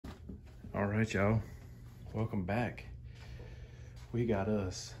All right, y'all, welcome back. We got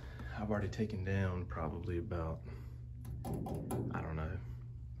us. I've already taken down probably about, I don't know,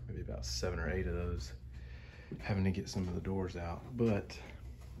 maybe about 7 or 8 of those, having to get some of the doors out. But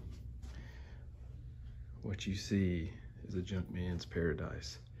what you see is a junk man's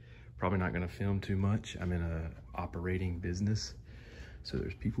paradise. Probably not gonna film too much. I'm in a operating business, so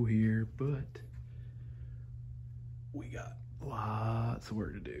there's people here, but we got lots of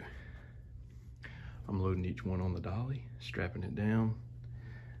work to do. I'm loading each one on the dolly, strapping it down,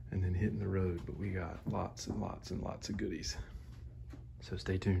 and then hitting the road. But we got lots and lots and lots of goodies. So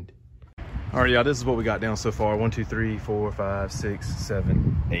stay tuned. All right, y'all, this is what we got down so far. 1, 2, 3, 4, 5, 6,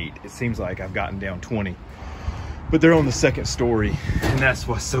 7, 8. It seems like I've gotten down 20, but they're on the second story, and that's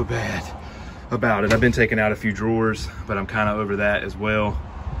what's so bad about it. I've been taking out a few drawers, but I'm kind of over that as well,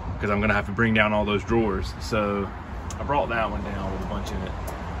 because I'm gonna have to bring down all those drawers. So I brought that one down with a bunch in it.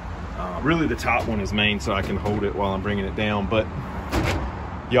 Really the top one is main, so I can hold it while I'm bringing it down. But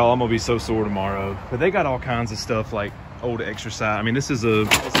y'all, I'm gonna be so sore tomorrow. But they got all kinds of stuff like old exercise. I mean, this is a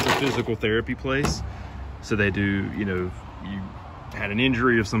physical therapy place. So they do, you know, you had an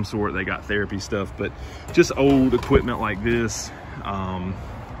injury of some sort, they got therapy stuff, but just old equipment like this,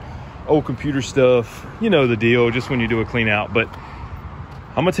 old computer stuff, you know the deal, just when you do a clean out. But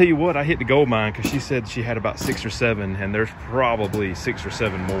I'm gonna tell you what, I hit the gold mine because she said she had about 6 or 7, and there's probably 6 or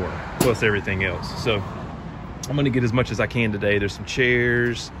 7 more, plus everything else. So I'm gonna get as much as I can today. There's some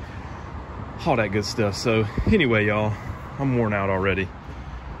chairs, all that good stuff. So anyway, y'all, I'm worn out already,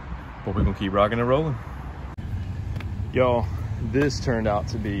 but we're gonna keep rocking and rolling. Y'all, this turned out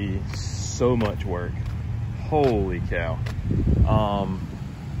to be so much work. Holy cow.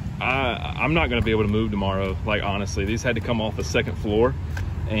 I'm not gonna be able to move tomorrow. Like, honestly, these had to come off the 2nd floor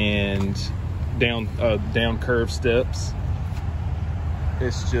and down curved steps.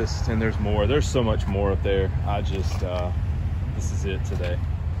 It's just, and there's more. There's so much more up there. I just, this is it today.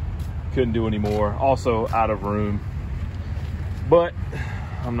 Couldn't do any more. Also out of room. But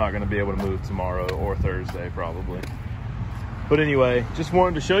I'm not gonna be able to move tomorrow or Thursday probably. But anyway, just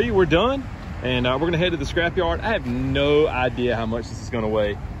wanted to show you we're done, and we're gonna head to the scrapyard. I have no idea how much this is gonna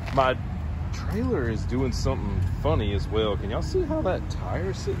weigh. My trailer is doing something funny as well. Can y'all see how that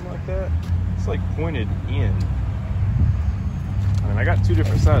tire is sitting like that? It's like pointed in. I mean, I got 2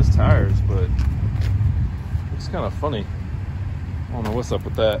 different size tires, but it's kind of funny. I don't know what's up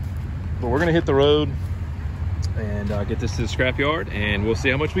with that. But we're gonna hit the road and get this to the scrapyard, and we'll see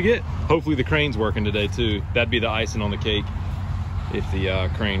how much we get. Hopefully the crane's working today too. That'd be the icing on the cake if the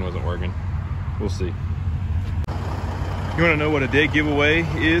crane wasn't working. We'll see. You want to know what a dead giveaway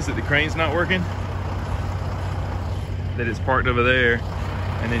is that the crane's not working? That it's parked over there,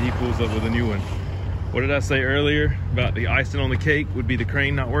 and then he pulls up with a new one. What did I say earlier about the icing on the cake would be the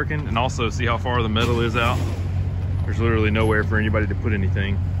crane not working? And also, see how far the metal is out? There's literally nowhere for anybody to put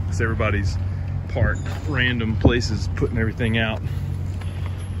anything, because everybody's parked random places putting everything out.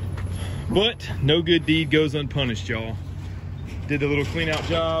 But no good deed goes unpunished, y'all. Did a little clean out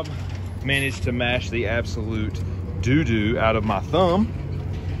job, managed to mash the absolute doo-doo out of my thumb.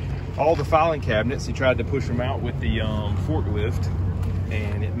 All the filing cabinets, he tried to push them out with the forklift,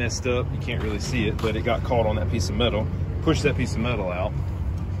 and it messed up. You can't really see it, but it got caught on that piece of metal. Pushed that piece of metal out,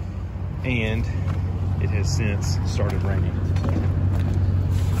 and it has since started raining.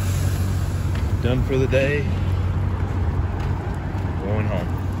 Done for the day, going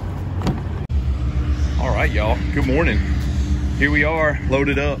home. All right, y'all, good morning. Here we are,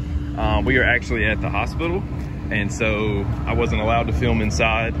 loaded up. We are actually at the hospital, and so I wasn't allowed to film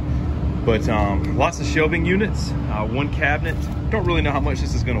inside, but lots of shelving units, 1 cabinet. Don't really know how much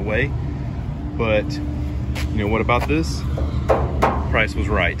this is gonna weigh, but you know what about this? Price was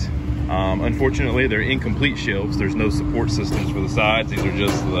right. Unfortunately, they're incomplete shelves. There's no support systems for the sides. These are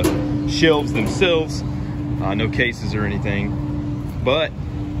just the shelves themselves, no cases or anything. But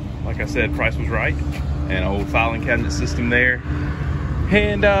like I said, price was right. An old filing cabinet system there.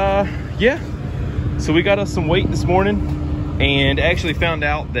 And yeah, so we got us some weight this morning, and actually found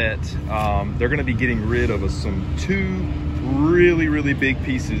out that they're gonna be getting rid of some 2 really big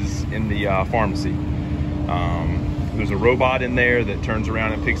pieces in the pharmacy. There's a robot in there that turns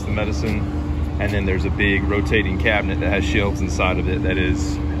around and picks the medicine, and then there's a big rotating cabinet that has shelves inside of it that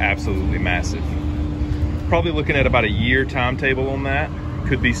is absolutely massive. Probably looking at about a year timetable on that.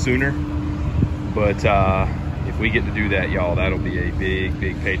 Could be sooner, but if we get to do that, y'all, that'll be a big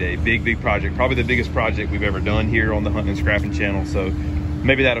payday. Big project. Probably the biggest project we've ever done here on the Hunting and Scrapping channel, so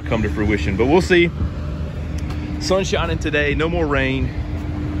maybe that'll come to fruition, but we'll see. Sun shining today, no more rain.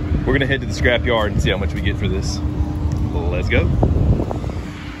 We're gonna head to the scrapyard and see how much we get for this. Let's go.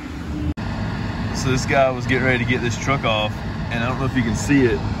 So this guy was getting ready to get this truck off, and I don't know if you can see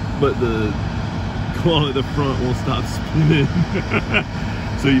it, but the claw at the front won't stop spinning.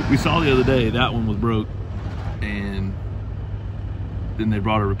 So we saw the other day, that one was broke, and then they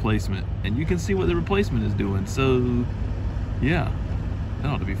brought a replacement, and you can see what the replacement is doing. So yeah, that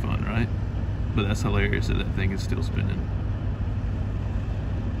ought to be fun, right? But that's hilarious that that thing is still spinning.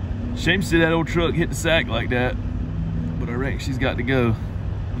 Shame to see that old truck hit the sack like that, but I reckon she's got to go.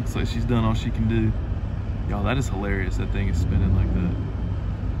 Looks like she's done all she can do. Y'all, that is hilarious, that thing is spinning like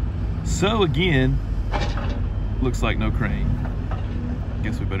that. So again, looks like no crane.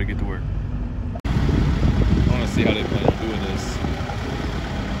 Guess we better get to work. I want to see how they plan on doing this.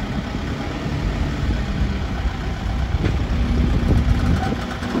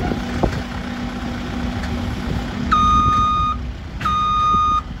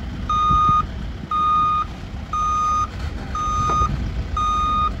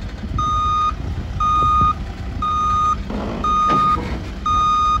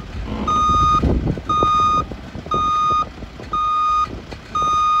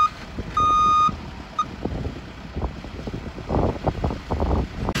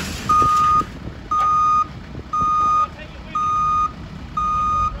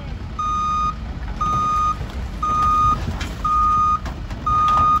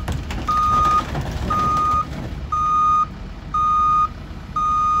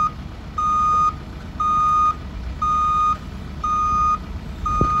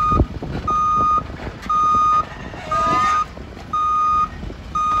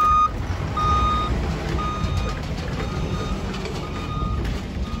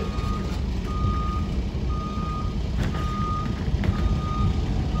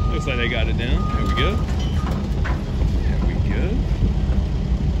 Looks like they got it down. There we go. There we go.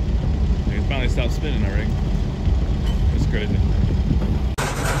 They finally stopped spinning, I reckon. That's crazy.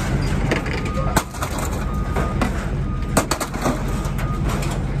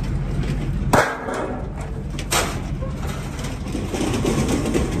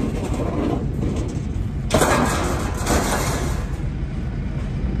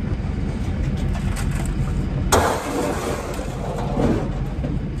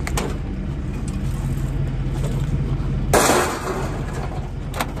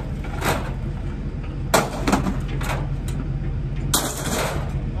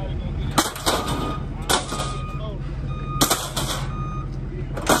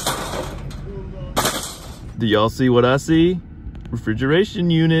 Do y'all see what I see? Refrigeration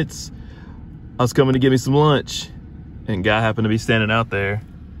units. I was coming to get me some lunch, and guy happened to be standing out there,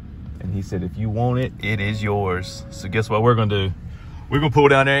 and he said, if you want it, it is yours. So guess what we're gonna do? We're gonna pull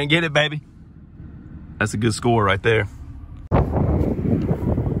down there and get it, baby. That's a good score right there.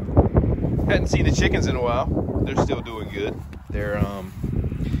 Hadn't seen the chickens in a while. They're still doing good. They're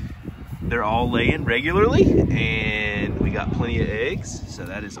all laying regularly, and we got plenty of eggs, so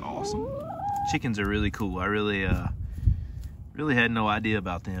that is awesome. Chickens are really cool. I really had no idea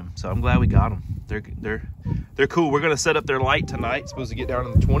about them, so I'm glad we got them. They're cool. We're gonna set up their light tonight. It's supposed to get down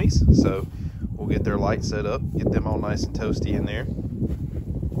in the 20s, so we'll get their light set up, get them all nice and toasty in there.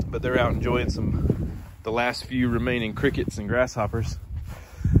 But they're out enjoying the last few remaining crickets and grasshoppers.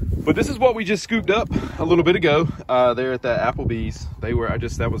 But this is what we just scooped up a little bit ago. There at that Applebee's.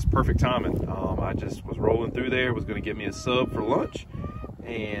 That was perfect timing. I just was rolling through there, was gonna get me a sub for lunch,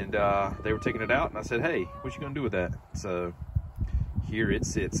 and they were taking it out, and I said, hey, what you gonna do with that? So here it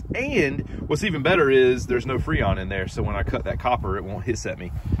sits. And what's even better is there's no Freon in there, so when I cut that copper, it won't hiss at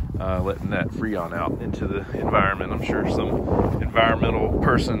me, letting that Freon out into the environment. I'm sure some environmental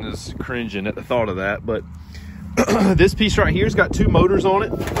person is cringing at the thought of that, but this piece right here's got 2 motors on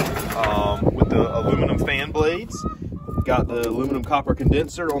it, with the aluminum fan blades. Got the aluminum copper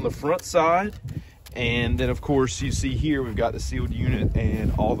condenser on the front side, and then of course you see here we've got the sealed unit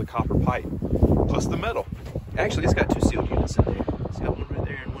and all the copper pipe plus the metal. Actually, it's got 2 sealed units in there. It's got one right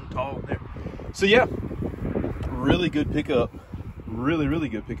there and one tall in there. So yeah, really good pickup. Really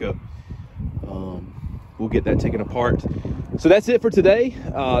good pickup. We'll get that taken apart. So that's it for today.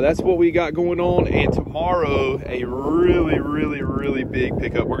 That's what we got going on. And tomorrow, a really big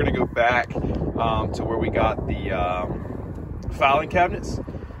pickup. We're gonna go back to where we got the filing cabinets,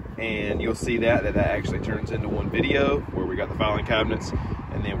 and you'll see that actually turns into one video where we got the filing cabinets,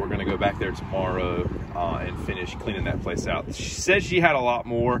 and then we're gonna go back there tomorrow and finish cleaning that place out. She said she had a lot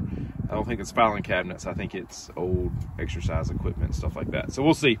more. I don't think it's filing cabinets. I think it's old exercise equipment and stuff like that. So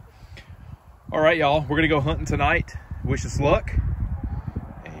we'll see. All right, y'all, we're gonna go hunting tonight. Wish us luck,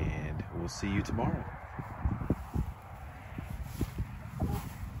 and we'll see you tomorrow.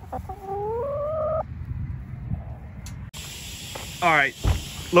 All right,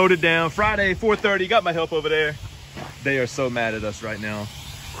 loaded down. Friday, 4:30, got my help over there. They are so mad at us right now.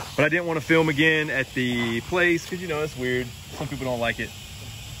 But I didn't want to film again at the place because, you know, it's weird. Some people don't like it.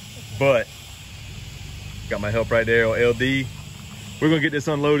 But got my help right there on LD. We're gonna get this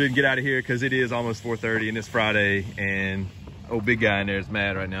unloaded and get out of here because it is almost 4:30 and it's Friday, and old big guy in there is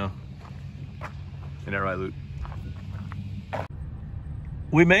mad right now. Isn't that right, Luke?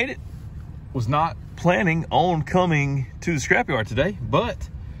 We made it. Was not planning on coming to the scrapyard today, but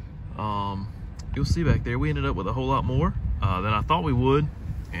you'll see back there we ended up with a whole lot more than I thought we would,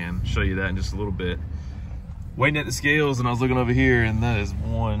 and show you that in just a little bit. Waiting at the scales, and I was looking over here, and that is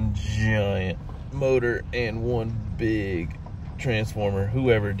one giant motor and one big transformer.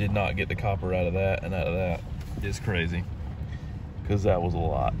 Whoever did not get the copper out of that and out of that is crazy, because that was a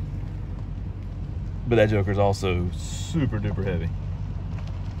lot. But that joker's also super duper heavy.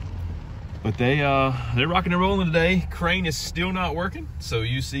 But they're rocking and rolling today. Crane is still not working, so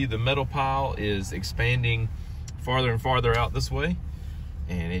you see the metal pile is expanding farther and farther out this way,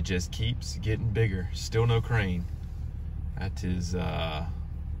 and it just keeps getting bigger. Still no crane. That is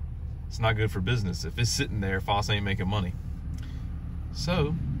it's not good for business. If it's sitting there, Foss ain't making money.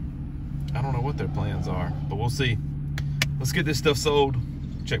 So I don't know what their plans are, but we'll see. Let's get this stuff sold.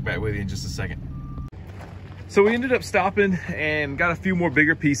 Check back with you in just a second. So we ended up stopping and got a few more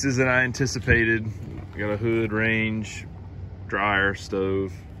bigger pieces than I anticipated. We got a hood, range, dryer,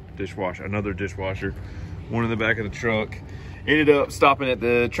 stove, dishwasher, another dishwasher, one in the back of the truck. Ended up stopping at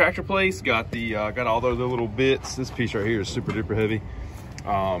the tractor place, got the got all the other little bits. This piece right here is super duper heavy.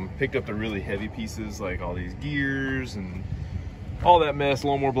 Picked up the really heavy pieces, like all these gears and all that mess,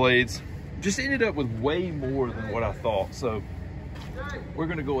 lawnmower blades. Just ended up with way more than what I thought. So we're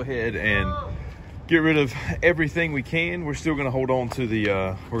gonna go ahead and get rid of everything we can. We're still gonna hold on to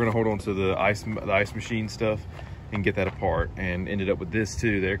the ice machine stuff and get that apart. And ended up with this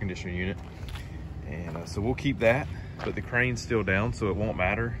too, the air conditioner unit. And so we'll keep that, but the crane's still down, so it won't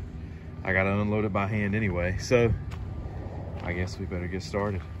matter. I gotta unload it by hand anyway, so I guess we better get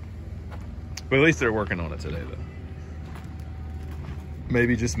started. But at least they're working on it today though.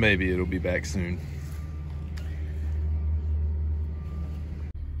 Maybe, just maybe, it'll be back soon.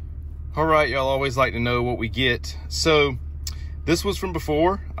 All right, y'all always like to know what we get. So this was from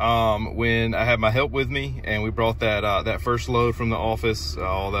before, when I had my help with me, and we brought that that first load from the office,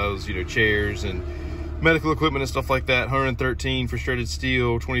 all those, you know, chairs and medical equipment and stuff like that. $113 for shredded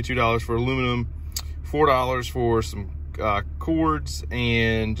steel, $22 for aluminum, $4 for some cords,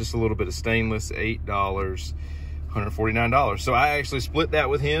 and just a little bit of stainless, $8, $149. So I actually split that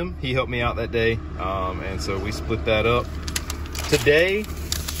with him. He helped me out that day, and so we split that up. Today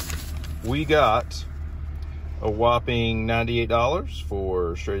we got a whopping $98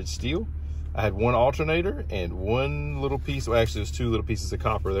 for shredded steel. I had one alternator and one little piece, well actually there's two little pieces of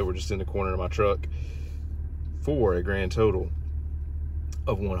copper that were just in the corner of my truck, for a grand total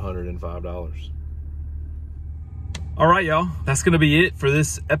of $105. All right, y'all, that's gonna be it for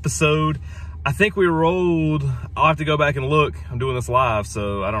this episode. I think we rolled, I'll have to go back and look. I'm doing this live,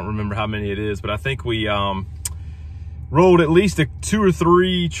 so I don't remember how many it is, but I think we rolled at least 2 or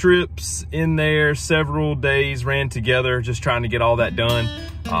 3 trips in there, several days ran together, just trying to get all that done.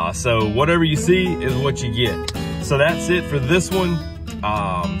 So whatever you see is what you get. So that's it for this one.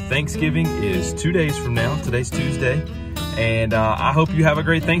 Thanksgiving is 2 days from now. Today's Tuesday. And I hope you have a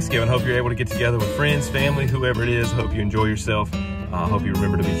great Thanksgiving. Hope you're able to get together with friends, family, whoever it is. Hope you enjoy yourself. Hope you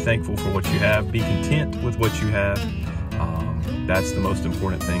remember to be thankful for what you have. Be content with what you have. That's the most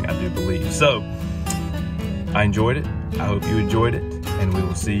important thing, I do believe. So I enjoyed it. I hope you enjoyed it, and we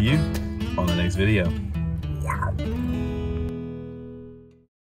will see you on the next video.